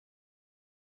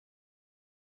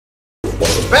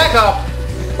Back up!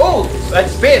 Oh,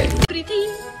 that's spin! Pretty,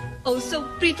 oh so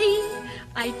pretty.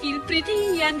 I feel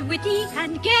pretty and witty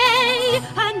and gay,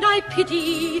 and I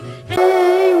pity.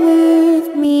 Stay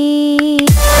with me.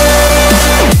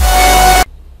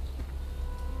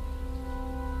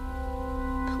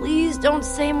 Please don't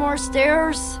say more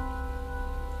stairs.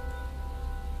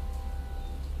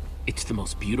 It's the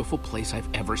most beautiful place I've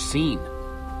ever seen.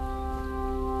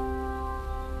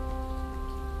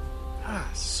 Ah,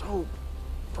 so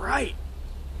bright.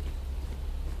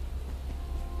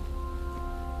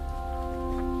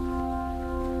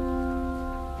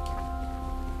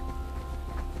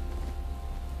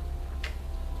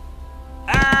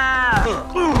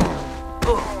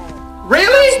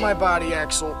 Really? That's my body,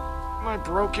 Axel. My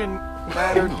broken,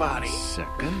 battered body.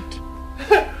 Second.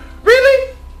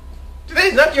 Really?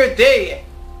 Today's not your day.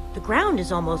 The ground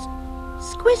is almost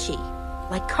squishy,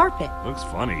 like carpet. Looks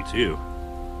funny, too.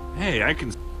 Hey, I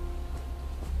can...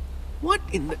 What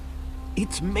in the...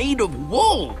 It's made of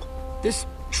wool! This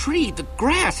tree, the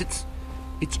grass,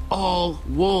 it's all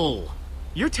wool.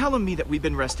 You're telling me that we've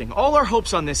been resting all our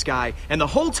hopes on this guy, and the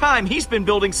whole time he's been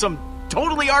building some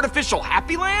totally artificial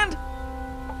happy land?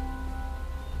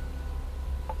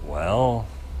 Well,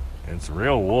 it's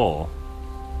real wool.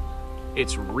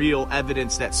 It's real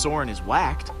evidence that Soren is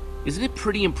whacked. Isn't it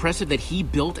pretty impressive that he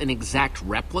built an exact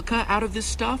replica out of this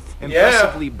stuff?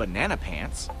 Impressively banana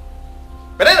pants.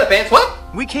 Banana pants, what?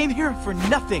 We came here for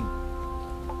nothing.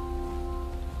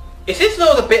 Is his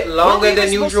nose a bit longer What are than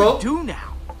we supposed usual? to do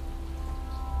now?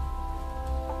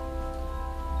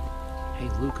 Hey,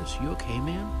 Lucas, you okay,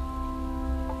 man?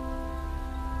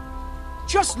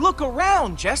 Just look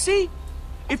around, Jesse.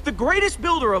 If the greatest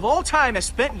builder of all time has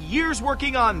spent years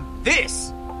working on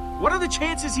this, what are the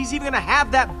chances he's even gonna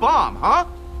have that bomb, huh?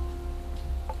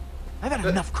 I've had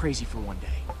enough crazy for one day.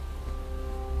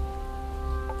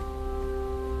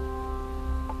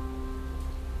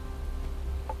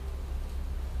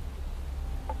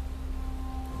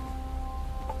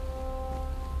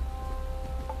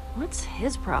 What's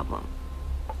his problem?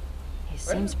 He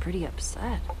seems pretty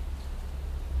upset.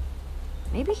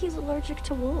 Maybe he's allergic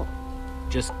to wool.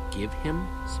 Just give him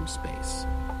some space.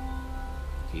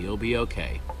 He'll be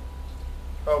okay.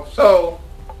 Oh, so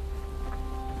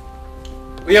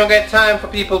we don't get time for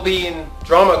people being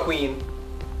drama queen.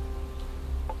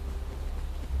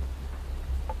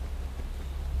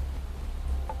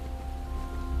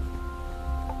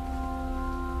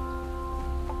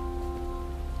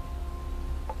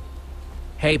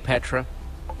 Hey, Petra.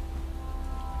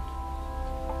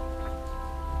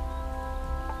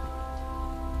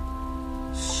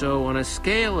 So, on a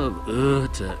scale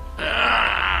of to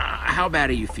how bad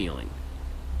are you feeling?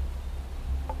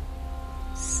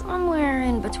 Somewhere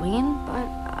in between, but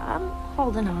I'm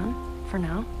holding on for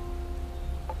now.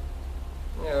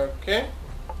 Okay.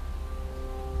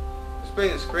 This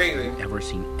place is crazy. Ever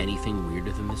seen anything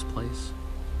weirder than this place?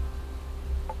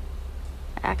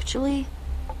 Actually,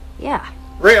 yeah.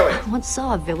 Really? I once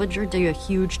saw a villager dig a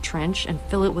huge trench and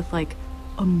fill it with like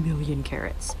 1,000,000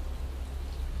 carrots.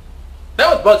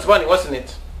 That was Bugs Bunny, wasn't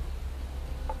it?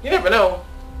 You never know.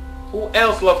 Who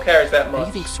else loved carrots that How do much?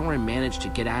 you think Soren managed to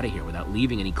get out of here without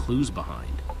leaving any clues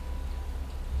behind?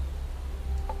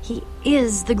 He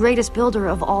is the greatest builder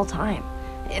of all time.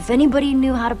 If anybody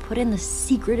knew how to put in the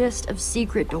secretest of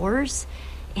secret doors,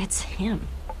 it's him.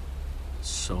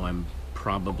 So I'm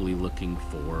probably looking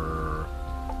for...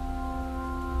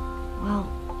 Well,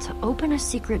 to open a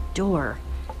secret door,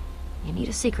 you need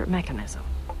a secret mechanism.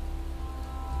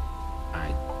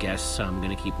 I guess I'm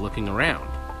gonna keep looking around.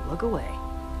 Look away.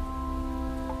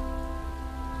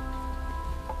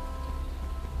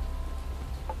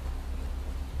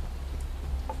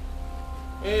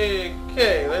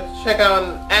 Okay, let's check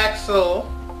on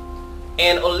Axel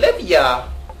and Olivia.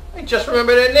 I just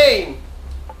remember their name.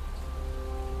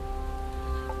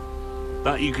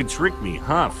 Thought you could trick me,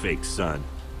 huh, fake son?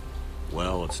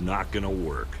 Well, it's not gonna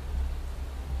work.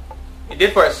 He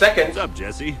did for a second. What's up,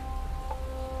 Jesse?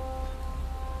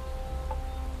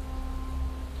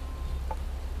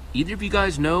 Either of you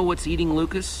guys know what's eating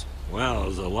Lucas? Well,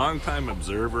 as a longtime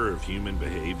observer of human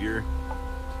behavior,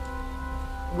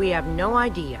 We have no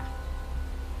idea.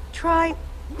 Try,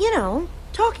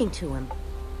 talking to him.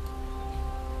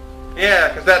 Yeah,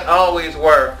 because that always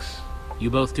works. You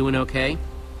both doing okay?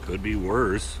 could be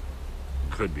worse,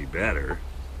 could be better.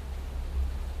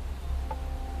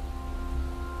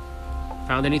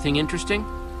 Found anything interesting?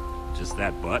 Just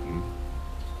that button.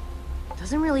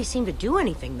 Doesn't really seem to do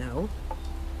anything, though.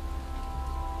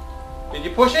 Did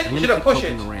you push it? I'm You gonna should have keep pushed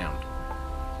it. poking around.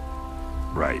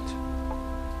 Right.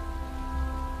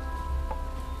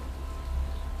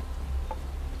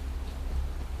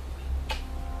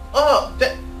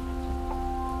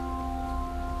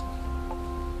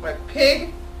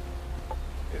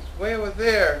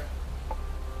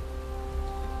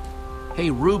 Hey,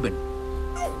 Reuben.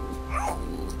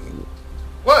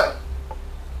 What?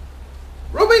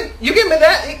 Reuben, you give me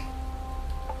that?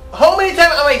 How many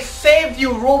times have I saved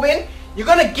you, Reuben? You're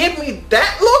gonna give me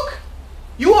that look?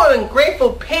 You are an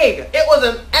ungrateful pig. It was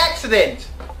an accident.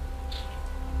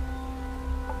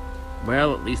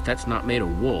 Well, at least that's not made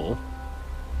of wool.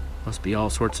 Must be all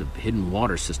sorts of hidden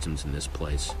water systems in this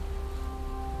place.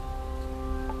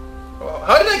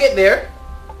 How did I get there?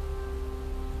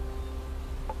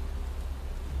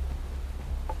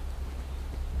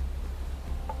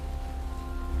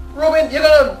 Reuben, you're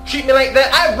gonna treat me like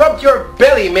that? I rubbed your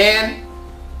belly, man.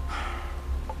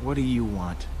 What do you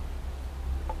want?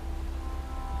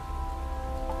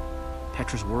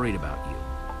 Petra's worried about you.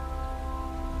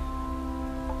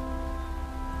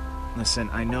 Listen,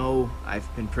 I know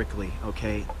I've been prickly,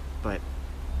 okay? But...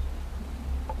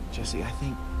 Jesse, I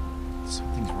think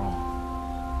something's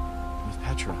wrong with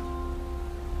Petra.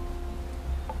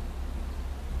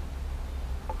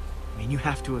 I mean, you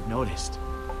have to have noticed.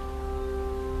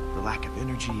 The lack of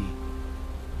energy,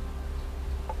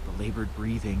 the labored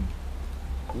breathing.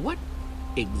 What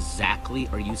exactly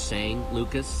are you saying,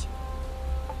 Lucas?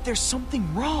 There's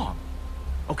something wrong,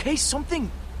 okay?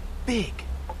 Something big.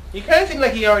 You kind of seem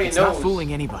like he already It's knows. not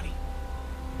fooling anybody.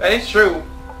 That is true.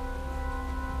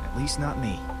 At least not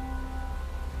me.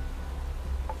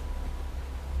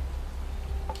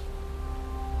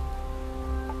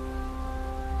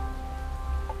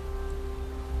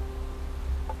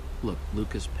 Look,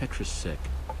 Lucas, Petra's sick.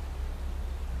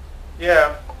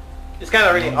 Yeah. It's kind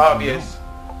of really obvious.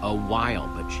 A while,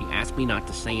 but she asked me not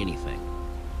to say anything.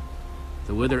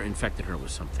 The wither infected her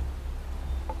with something.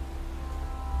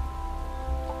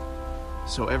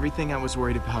 So everything I was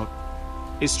worried about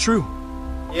is true.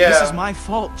 Yeah. This is my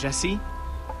fault, Jesse.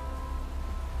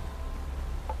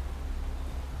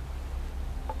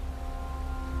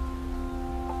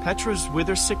 Petra's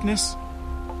wither sickness,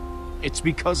 it's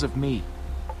because of me.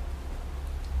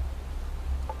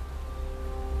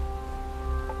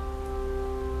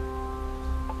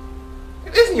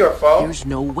 It isn't your fault. There's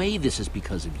no way this is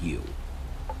because of you.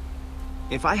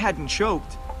 If I hadn't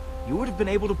choked, you would have been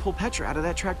able to pull Petra out of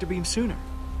that tractor beam sooner.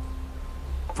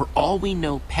 For all we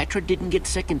know, Petra didn't get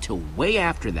sick until way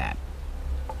after that.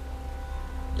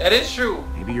 That is true.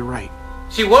 Maybe you're right.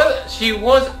 She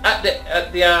was at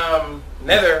the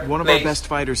Nether. One of place. our best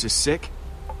fighters is sick.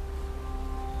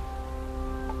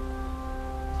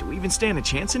 Do we even stand a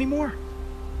chance anymore?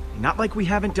 Not like we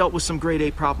haven't dealt with some grade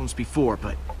A problems before,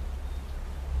 but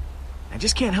I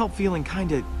just can't help feeling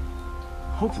kinda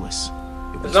hopeless.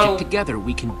 If we As long- stick together,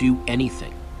 we can do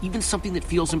anything. Even something that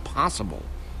feels impossible.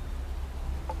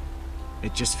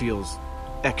 It just feels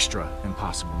extra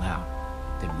impossible now.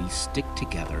 Then we stick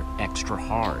together extra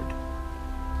hard.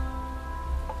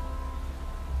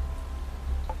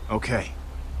 Okay.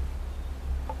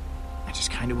 I just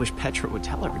kinda wish Petra would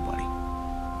tell everybody.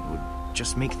 It would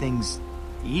just make things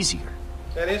easier.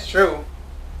 That is true.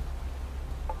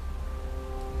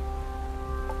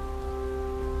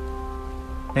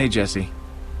 Hey, Jesse.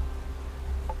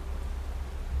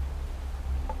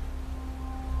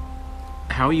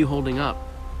 How are you holding up?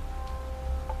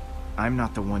 I'm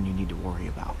not the one you need to worry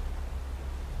about.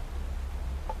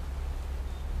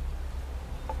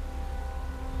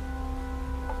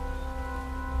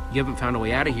 You haven't found a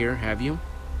way out of here, have you?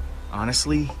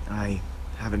 Honestly, I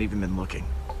haven't even been looking.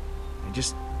 I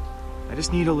just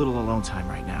need a little alone time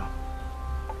right now.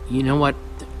 You know what?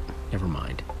 Never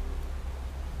mind.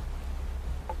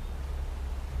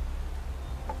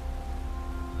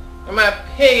 And my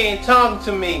pig ain't talking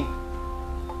to me.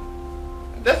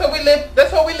 That's how we live.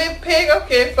 That's how we live, pig.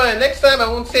 Okay, fine. Next time I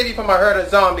won't save you from a herd of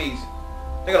zombies.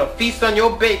 They're gonna feast on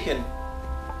your bacon.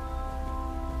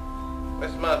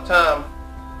 Waste my time.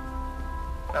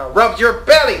 I rubbed your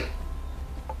belly.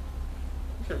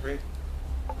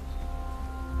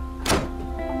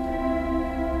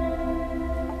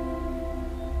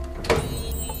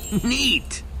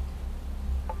 Neat!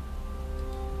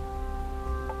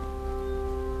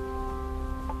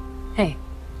 Hey,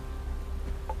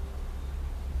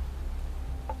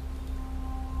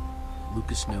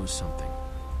 Lucas knows something.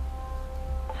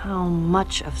 how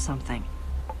much of something?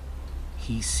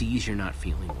 He sees you're not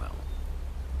feeling well.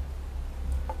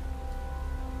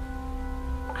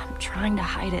 I'm trying to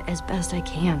hide it as best I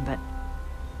can, but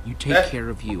You take care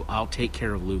of you, I'll take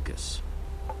care of Lucas.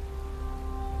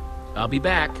 I'll be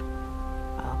back.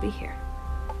 I'll be here.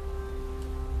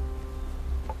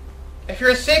 If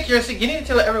you're sick, you're sick. You need to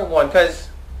tell everyone, because,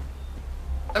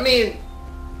 I mean,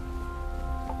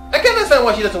 I can understand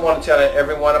why she doesn't want to tell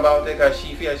everyone about it, because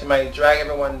she feels she might drag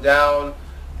everyone down.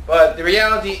 But the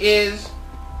reality is,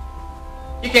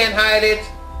 You can't hide it.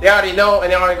 They already know,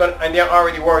 and they're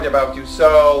already worried about you.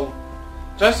 So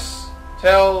just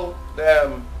tell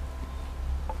them.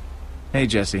 Hey,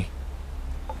 Jesse.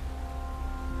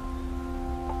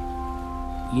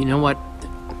 You know what?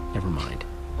 Never mind.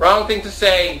 Wrong thing to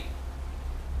say.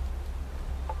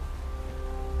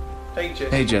 Hey, Jesse.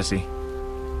 Hey, Jesse.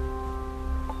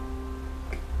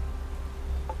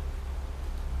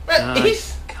 I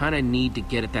kind of need to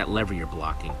get at that lever you're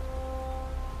blocking.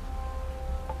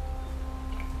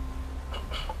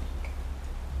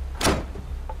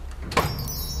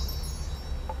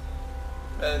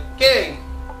 Kidding.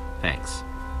 Thanks.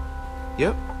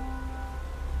 Yep.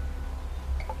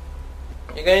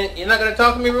 You're not gonna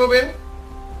talk to me, Ruben?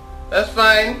 That's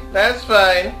fine. That's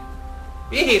fine.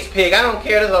 He hates pig. I don't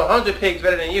care. There's 100 pigs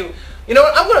better than you. You know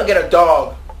what? I'm gonna get a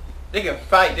dog. They can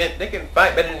fight. They can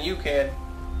fight better than you can.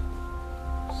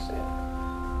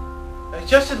 I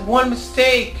just did one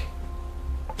mistake.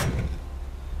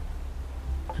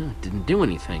 Didn't do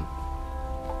anything.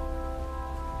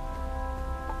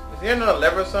 Is there another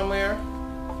lever somewhere?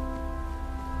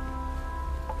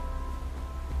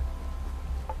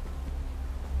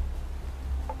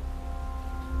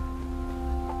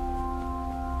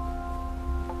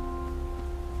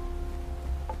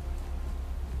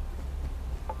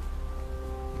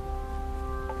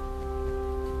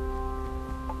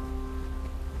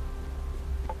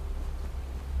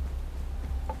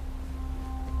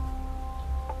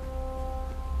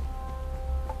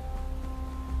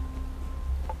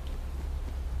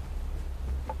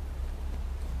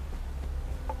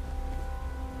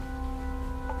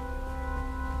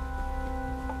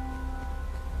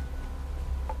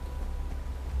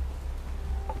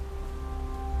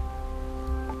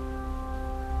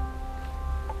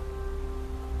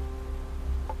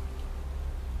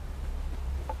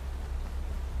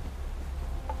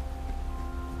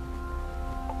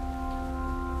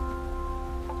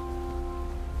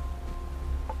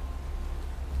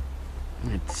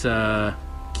 It's,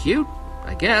 cute,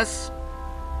 I guess.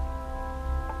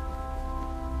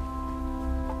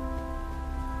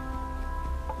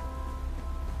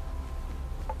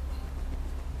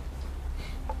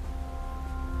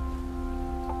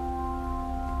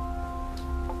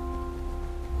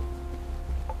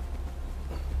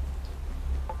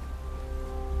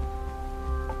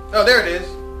 Oh, there it is.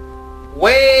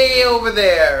 Way over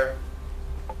there.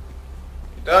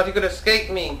 You thought you could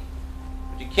escape me,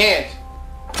 but you can't.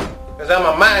 Because I'm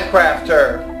a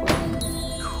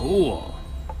Minecrafter. Cool.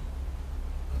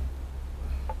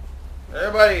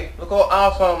 Everybody, look how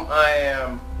awesome I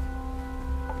am.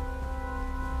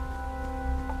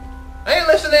 I ain't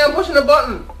listening, I'm pushing the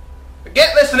button.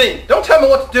 Forget listening. Don't tell me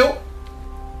what to do.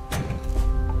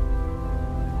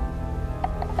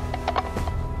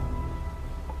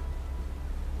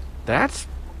 That's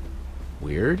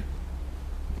weird.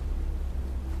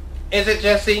 Is it,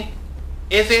 Jesse?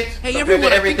 Is it? Hey, compared to everyone, I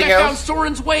think everything I found else?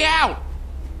 Soren's way out!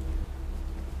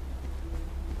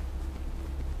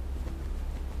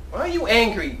 Why are you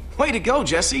angry? Way to go,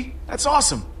 Jesse. That's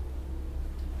awesome.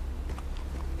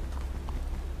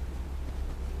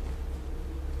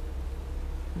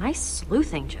 Nice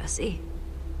sleuthing, Jesse.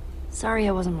 Sorry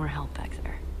I wasn't more help back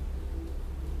there.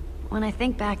 When I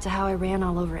think back to how I ran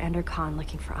all over Endercon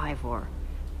looking for Ivor,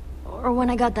 or when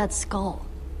I got that skull.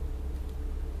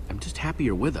 I'm just happy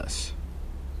you're with us.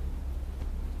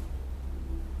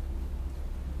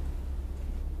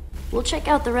 We'll check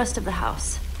out the rest of the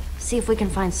house. See if we can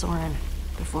find Soren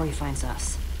before he finds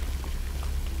us.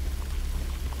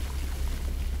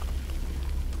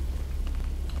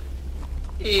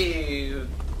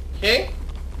 Okay.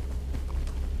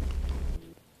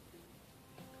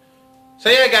 So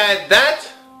yeah, guys, that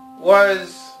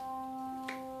was,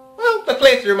 well, the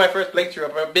playthrough, my first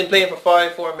playthrough. I've been playing for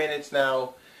 44 minutes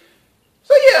now.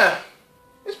 So yeah,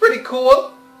 it's pretty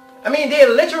cool. I mean, they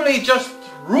literally just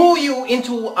threw you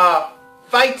into a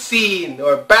fight scene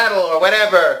or battle or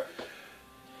whatever.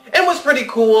 It was pretty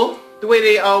cool the way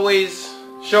they always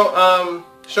show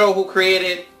who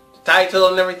created the title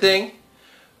and everything.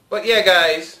 But yeah,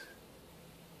 guys,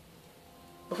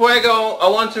 before I go, I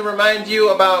want to remind you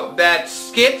about that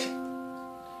skit.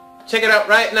 Check it out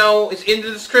right now. It's in the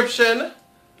description.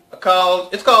 It's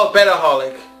called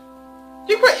Betaholic.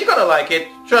 You're gonna like it.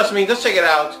 Trust me, just check it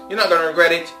out. You're not gonna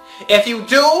regret it. If you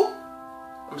do,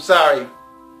 I'm sorry.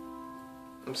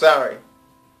 I'm sorry.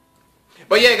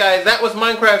 But yeah, guys, that was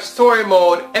Minecraft Story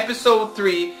Mode, Episode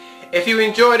 3. If you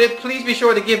enjoyed it, please be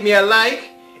sure to give me a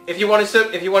like. If you want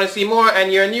to see more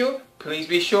and you're new, please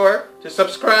be sure to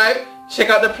subscribe. Check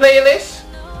out the playlist,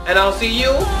 and I'll see you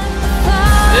in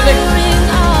the next.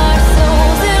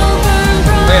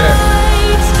 Later.